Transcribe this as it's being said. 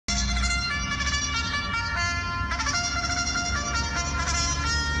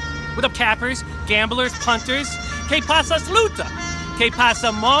What up, cappers, gamblers, punters? Que pasa, sluta? Que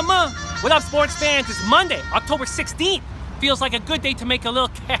pasa, mama? What up, sports fans? It's Monday, October 16th. Feels like a good day to make a little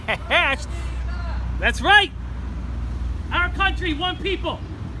cash. That's right. Our country, one people.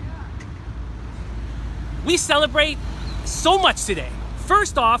 We celebrate so much today.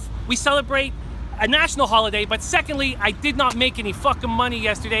 First off, we celebrate a national holiday, but secondly, I did not make any fucking money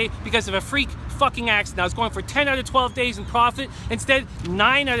yesterday because of a freak fucking accident. I was going for 10 out of 12 days in profit, instead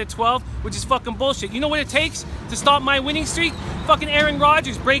 9 out of 12, which is fucking bullshit. You know what it takes to stop my winning streak? Fucking Aaron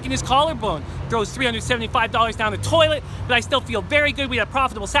Rodgers breaking his collarbone. Throws $375 down the toilet, but I still feel very good. We had a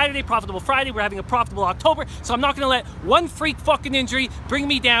profitable Saturday, profitable Friday, we're having a profitable October, so I'm not gonna let one freak fucking injury bring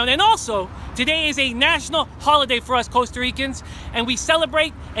me down. And also, today is a national holiday for us Costa Ricans, and we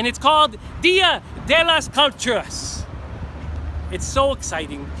celebrate, and it's called Dia De Las Culturas. It's so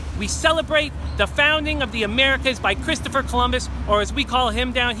exciting. We celebrate the founding of the Americas by Christopher Columbus, or as we call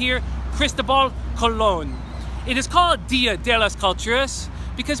him down here, Cristobal Colon. It is called Dia De Las Culturas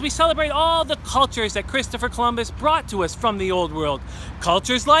because we celebrate all the cultures that Christopher Columbus brought to us from the old world.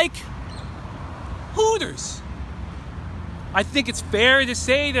 Cultures like Hooters. I think it's fair to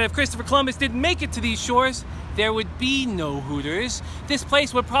say that if Christopher Columbus didn't make it to these shores, there would be no Hooters. This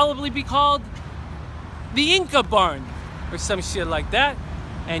place would probably be called the Inca Barn or some shit like that.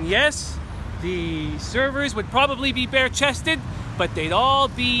 And yes, the servers would probably be bare-chested, but they'd all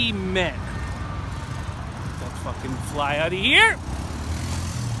be men. Don't fucking fly out of here.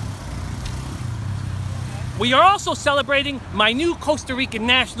 We are also celebrating my new Costa Rican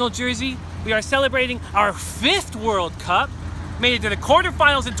national jersey. We are celebrating our 5th World Cup. Made it to the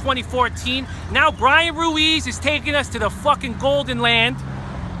quarterfinals in 2014. Now Brian Ruiz is taking us to the fucking golden land.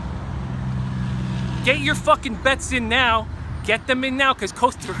 Get your fucking bets in now. Get them in now, because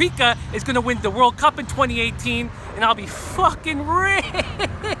Costa Rica is going to win the World Cup in 2018, and I'll be fucking rich.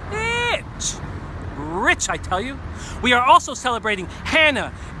 Rich, I tell you. We are also celebrating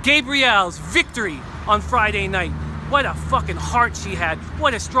Hannah Gabriels' victory on Friday night. What a fucking heart she had.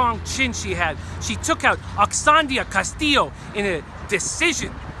 What a strong chin she had. She took out Oxandia Castillo in a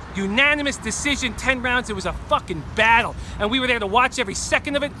decision. Unanimous decision, 10 rounds. It was a fucking battle. And we were there to watch every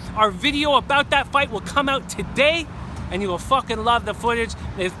second of it. Our video about that fight will come out today, and you will fucking love the footage.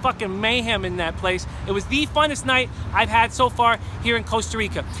 There's fucking mayhem in that place. It was the funnest night I've had so far here in Costa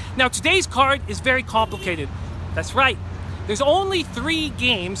Rica. Now, today's card is very complicated. That's right. There's only 3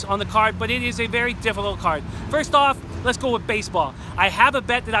 games on the card, but it is a very difficult card. First off, let's go with baseball. I have a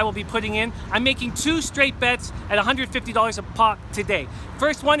bet that I will be putting in. I'm making 2 straight bets at $150 a pop today.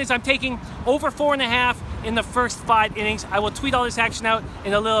 First one is I'm taking over 4.5 in the first 5 innings. I will tweet all this action out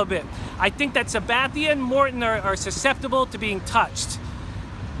in a little bit. I think that Sabathia and Morton are susceptible to being touched.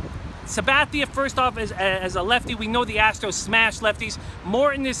 Sabathia, first off, as a lefty, we know the Astros smash lefties.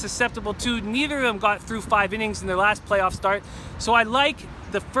 Morton is susceptible too. Neither of them got through 5 innings in their last playoff start. So I like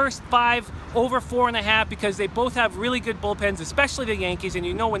the first 5 over 4.5 because they both have really good bullpens, especially the Yankees. And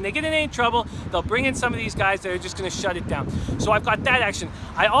you know when they get in any trouble, they'll bring in some of these guys that are just going to shut it down. So I've got that action.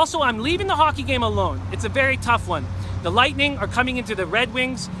 I'm leaving the hockey game alone. It's a very tough one. The Lightning are coming into the Red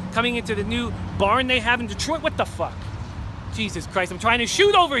Wings, coming into the new barn they have in Detroit. What the fuck? Jesus Christ, I'm trying to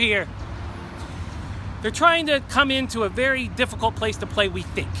shoot over here. They're trying to come into a very difficult place to play, we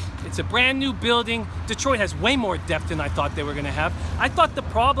think. It's a brand new building. Detroit has way more depth than I thought they were going to have. I thought the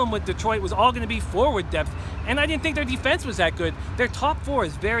problem with Detroit was all going to be forward depth, and I didn't think their defense was that good. Their top 4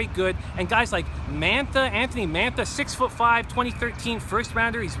 is very good, and guys like Anthony Mantha, 6'5", 2013 first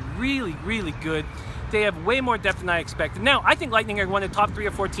rounder, he's really, really good. They have way more depth than I expected. Now, I think Lightning are one of the top 3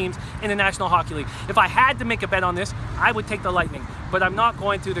 or 4 teams in the National Hockey League. If I had to make a bet on this, I would take the Lightning, but I'm not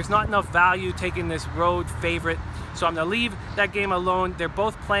going to. There's not enough value taking this road favorite, so I'm going to leave that game alone. They're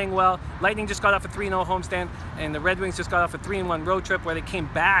both playing well. Lightning just got off a 3-0 homestand, and the Red Wings just got off a 3-1 road trip where they came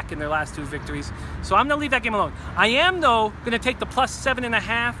back in their last 2 victories. So I'm going to leave that game alone. I am, though, going to take the plus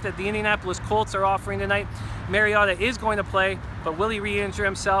 7.5 that the Indianapolis Colts are offering tonight. Mariota is going to play, but will he re-injure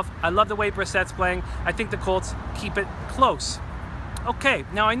himself? I love the way Brissett's playing. I think the Colts keep it close. Okay,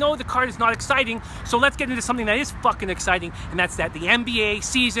 now I know the card is not exciting, so let's get into something that is fucking exciting, and that's that the NBA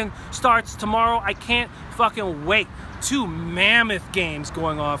season starts tomorrow. I can't fucking wait. 2 mammoth games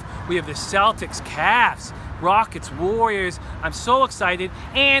going off. We have the Celtics, Cavs, Rockets, Warriors. I'm so excited,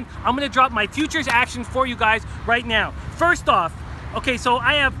 and I'm going to drop my futures action for you guys right now. First off, okay, so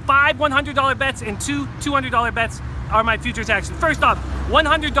I have 5 $100 bets and 2 $200 bets are my futures action. First off,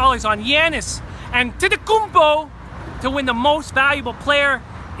 $100 on Giannis Antetokounmpo to win the most valuable player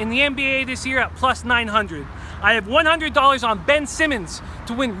in the NBA this year at plus 900. I have $100 on Ben Simmons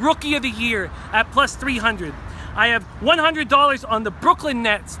to win Rookie of the Year at plus 300. I have $100 on the Brooklyn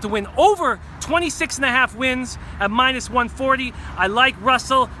Nets to win over 26.5 wins at -140. I like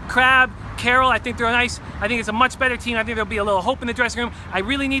Russell, Crabbe, Carroll. I think they're nice. I think it's a much better team. I think there'll be a little hope in the dressing room. I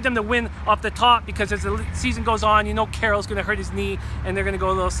really need them to win off the top because as the season goes on, you know Carroll's going to hurt his knee and they're going to go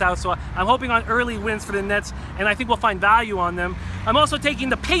a little south. So I'm hoping on early wins for the Nets, and I think we'll find value on them. I'm also taking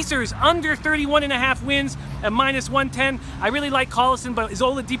the Pacers under 31.5 wins at -110. I really like Collison, but is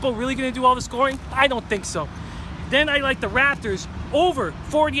Oladipo really going to do all the scoring? I don't think so. Then I like the Raptors over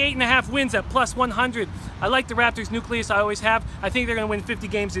 48.5 wins at +100. I like the Raptors nucleus, I always have. I think they're going to win 50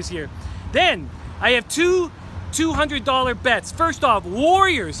 games this year. Then I have two $200 bets. First off,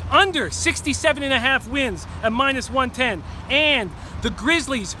 Warriors under 67.5 wins at -110. And the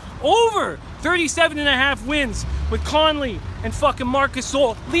Grizzlies over 37.5 wins with Conley and fucking Marcus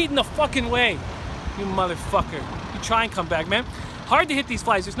Gasol leading the fucking way. You motherfucker. You try and come back, man. Hard to hit these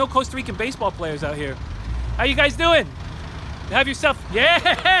flies. There's no Costa Rican baseball players out here. How you guys doing? Have yourself...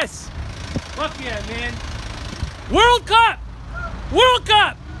 Yes! Fuck yeah, man. World Cup! World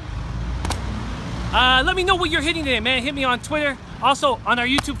Cup! Let me know what you're hitting today, man. Hit me on Twitter. Also, on our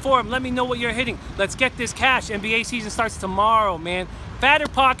YouTube forum, let me know what you're hitting. Let's get this cash. NBA season starts tomorrow, man. Fatter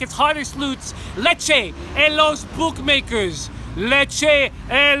pockets, harder sleuths. Leche en los bookmakers. Leche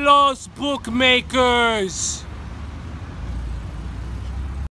en los bookmakers.